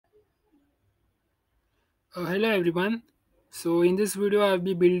Hello everyone. So in this video I'll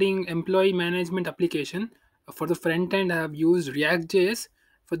be building employee management application. For the front end I have used React.js.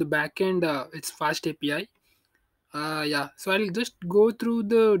 For the back end it's FastAPI. Yeah, so I'll just go through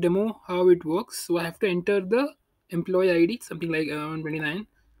the demo how it works. So I have to enter the employee ID, something like 29.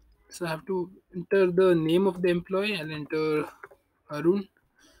 So I have to enter the name of the employee. I'll enter Arun.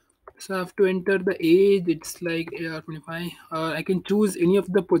 So I have to enter the age. It's like 25. I can choose any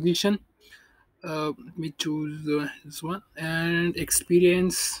of the position. Let me choose this one, and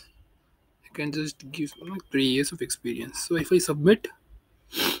experience. I can just give 3 years of experience. So if I submit,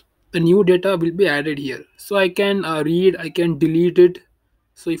 the new data will be added here. So I can read, I can delete it.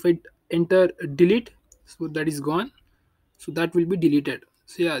 So if I enter delete, so that is gone. So that will be deleted.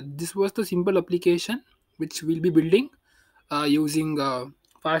 So yeah, this was the simple application which we'll be building using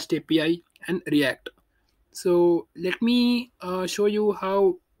Fast API and React. So let me show you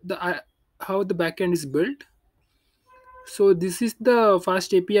how the backend is built. So this is the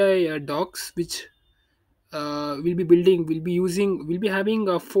fast API docs which we'll be building. We'll be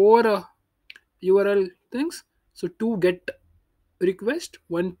having four URL things. So two get request,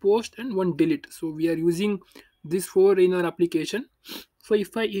 one post, and one delete. So we are using these four in our application. So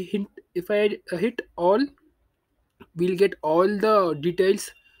if I hit all, we'll get all the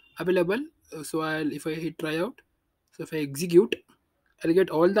details available. So if I hit try out, so if I execute, I'll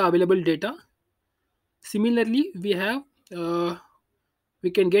get all the available data. Similarly, uh, we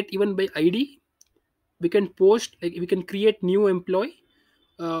can get even by ID. We can post, like we can create new employee.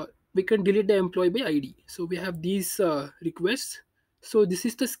 We can delete the employee by ID. So we have these requests. So this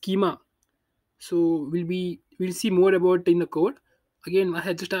is the schema. So we'll see more about in the code. Again, I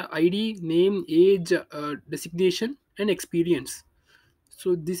had just a ID, name, age, designation, and experience.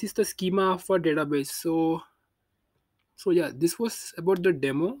 So this is the schema for database. So yeah, this was about the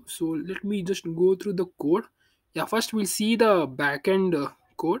demo. So let me just go through the code. Yeah, first we'll see the backend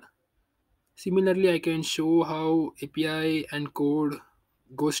code. Similarly, I can show how API and code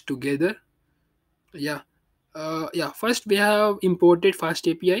goes together. Yeah. Yeah, first we have imported fast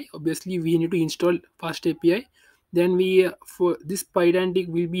API. Obviously we need to install fast API. Then we for this pydantic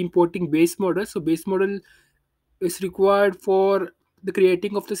we'll be importing base model. So base model is required for the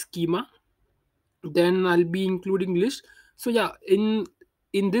creating of the schema. Then I'll be including list. So yeah, in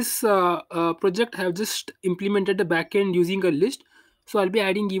this project I have just implemented the backend using a list. So I'll be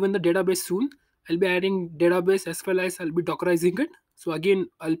adding even the database soon. I'll be adding database as well as I'll be dockerizing it. So again,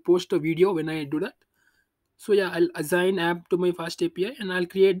 I'll post a video when I do that. So yeah, I'll assign app to my fast API and I'll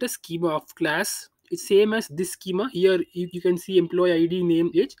create the schema of class. It's same as this schema here. You can see employee ID, name,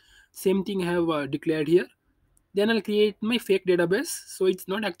 age. Same thing I have declared here. Then I'll create my fake database. So it's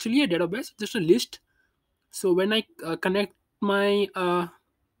not actually a database, just a list. So when I connect my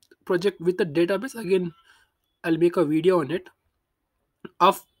project with the database, again I'll make a video on it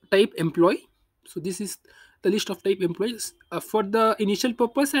of type employee. So this is the list of type employees. For the initial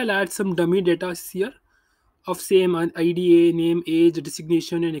purpose, I'll add some dummy data here of same IDA, name, age,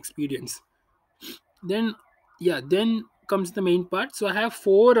 designation, and experience. Then yeah, then comes the main part. So I have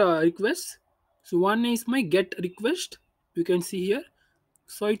four requests. So one is my get request. You can see here.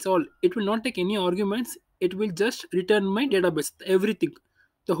 So it's all. It will not take any arguments. It will just return my database, everything,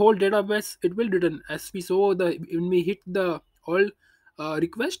 the whole database. It will return as we saw the when we hit the all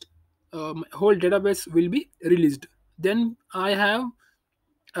request. Whole database will be released. Then I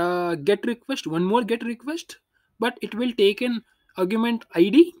have get request, one more get request, but it will take an argument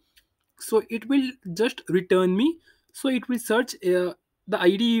ID. So it will just return me. So it will search the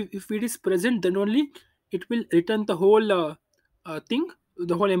ID. If it is present, then only it will return the whole thing,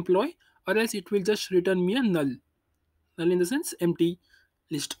 the whole employee, or else it will just return me a null in the sense empty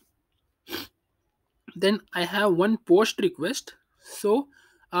list. Then I have one post request. So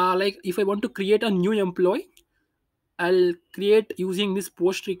like if I want to create a new employee, I'll create using this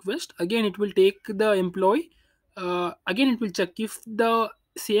post request. Again, it will take the employee. Again, it will check if the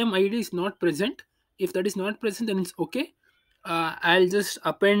same ID is not present. If that is not present, then it's okay. I'll just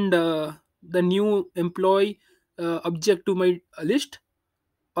append the new employee object to my list,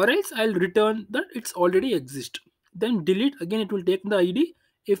 or else I'll return that it's already exist. Then delete. Again, it will take the ID.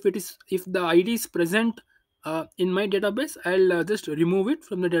 If the ID is present in my database, I'll just remove it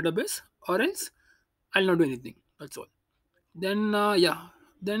from the database, or else I'll not do anything. That's all. Then yeah,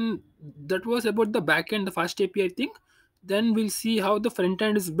 then that was about the backend, the fast API thing. Then we'll see how the front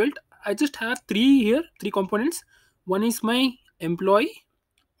end is built. I just have three here, three components. One is my employee,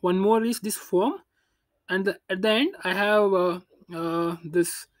 one more is this form, and at the end I have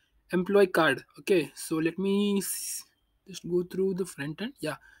this employee card. Okay, so let me just go through the front end.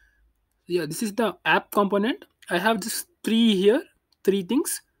 Yeah, Yeah, this is the app component. I have just three here, three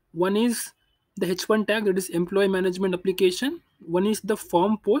things. One is the h1 tag, that is employee management application. One is the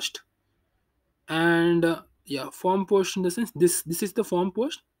form post, and yeah, form post in the sense this is the form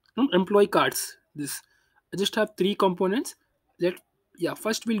post. Employee cards. This I just have three components. Let Yeah,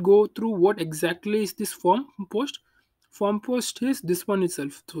 first we'll go through what exactly is this form post. Form post is this one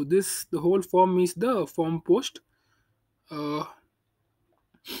itself. So this the whole form is the form post. Uh,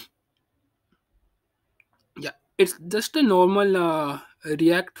 yeah, it's just a normal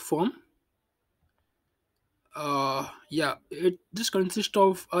React form. Yeah, it just consists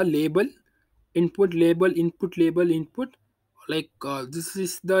of a label, input label, input. Like this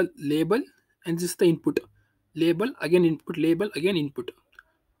is the label and this is the input. Label again input, label again input.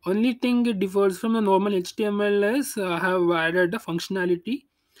 Only thing it differs from the normal HTML is I have added the functionality.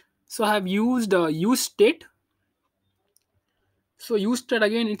 So I have used use state. So use state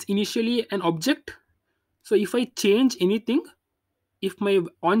again, it's initially an object. So if I change anything, if my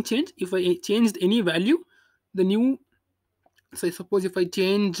on change, if I changed any value, the new, so suppose if I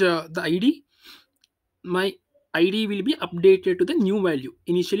change the id, my id will be updated to the new value.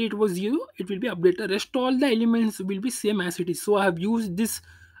 Initially it was 0, it will be updated. Rest all the elements will be same as it is. So I have used this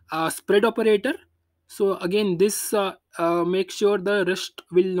spread operator. So again this makes sure the rest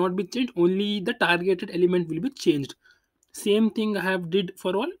will not be changed, only the targeted element will be changed. Same thing I have did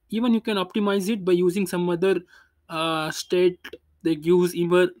for all. Even you can optimize it by using some other state, like use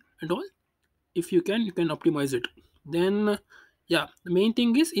immer and all. If you can optimize it. Then yeah, the main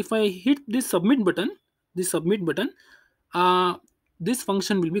thing is if I hit this submit button, this submit button uh, this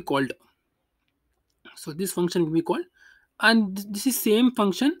function will be called. So this function will be called, and this is same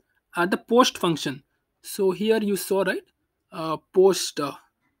function, the post function. So here you saw, right, post,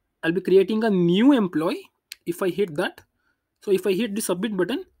 I'll be creating a new employee. If I hit that, so if I hit the submit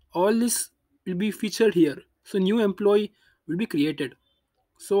button, all this will be featured here. So new employee will be created.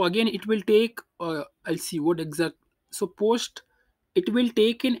 So again it will take I'll see what exact. So post, it will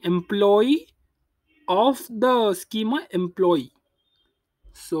take an employee of the schema employee.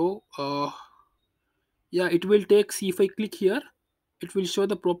 So yeah, it will take, see if I click here, it will show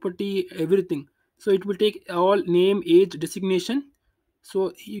the property everything. So it will take all name, age, designation.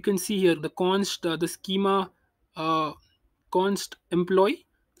 So you can see here the const, the schema, uh, const employee.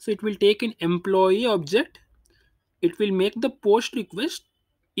 So it will take an employee object, it will make the post request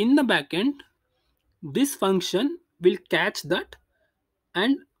in the backend. This function will catch that,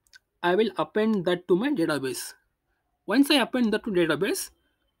 and I will append that to my database. Once I append that to database,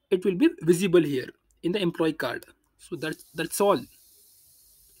 it will be visible here in the employee card. So that's all.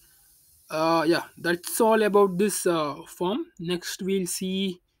 Yeah, that's all about this form. Next we'll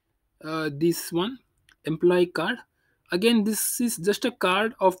see this one, employee card. Again this is just a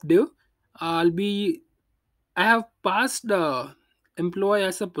card of div. I'll be I have passed employee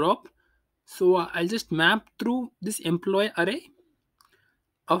as a prop. So I'll just map through this employee array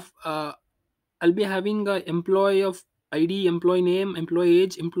of I'll be having a employee of id, employee name, employee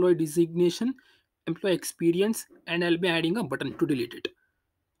age, employee designation, employee experience, and I'll be adding a button to delete it.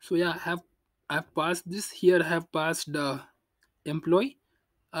 So yeah, I've passed this here. I have passed employee.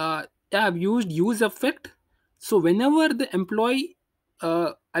 Yeah, I've used use effect. So whenever the employee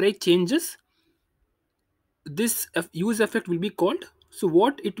array changes, this use effect will be called. So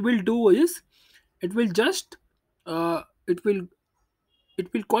what it will do is it will just uh, it will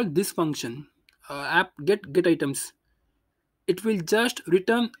it will call this function, app get items. It will just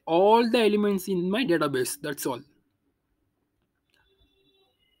return all the elements in my database. That's all.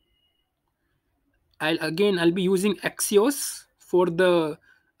 I'll be using Axios for the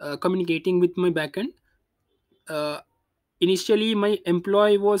communicating with my backend. uh, Initially my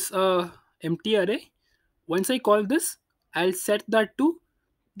employee was empty array. Once I call this, I'll set that to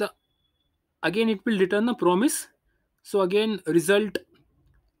the, again it will return a promise. So again result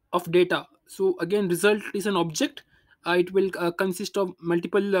of data. So again result is an object. It will consist of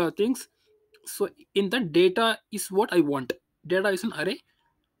multiple things. So in that data is what I want. Data is an array,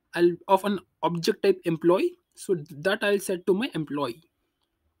 I'll of an object type employee. So that I'll set to my employee.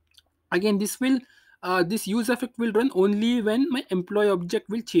 Again this will this use effect will run only when my employee object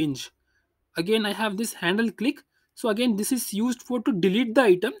will change. Again I have this handle click. So again this is used for to delete the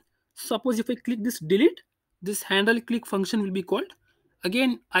item. Suppose if I click this delete, this handle click function will be called.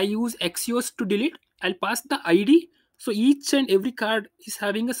 Again I use Axios to delete. I'll pass the id. So each and every card is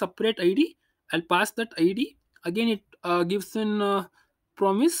having a separate id. I'll pass that id. Again it gives an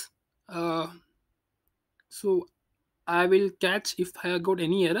promise. So I will catch if I got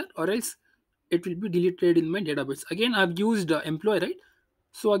any error, or else it will be deleted in my database. Again I've used employee, right?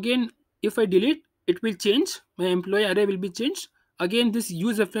 So again If I delete, it will change. My employee array will be changed. Again, this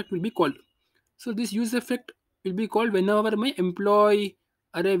use effect will be called. So this use effect will be called whenever my employee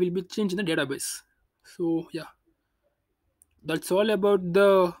array will be changed in the database. So yeah, that's all about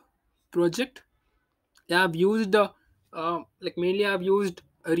the project. Yeah, I've used like mainly I've used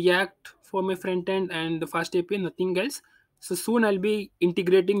React for my front end and the fast API, nothing else. So soon I'll be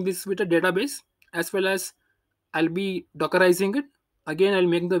integrating this with a database, as well as I'll be dockerizing it. Again, I'll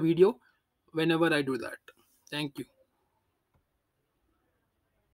make the video whenever I do that. Thank you.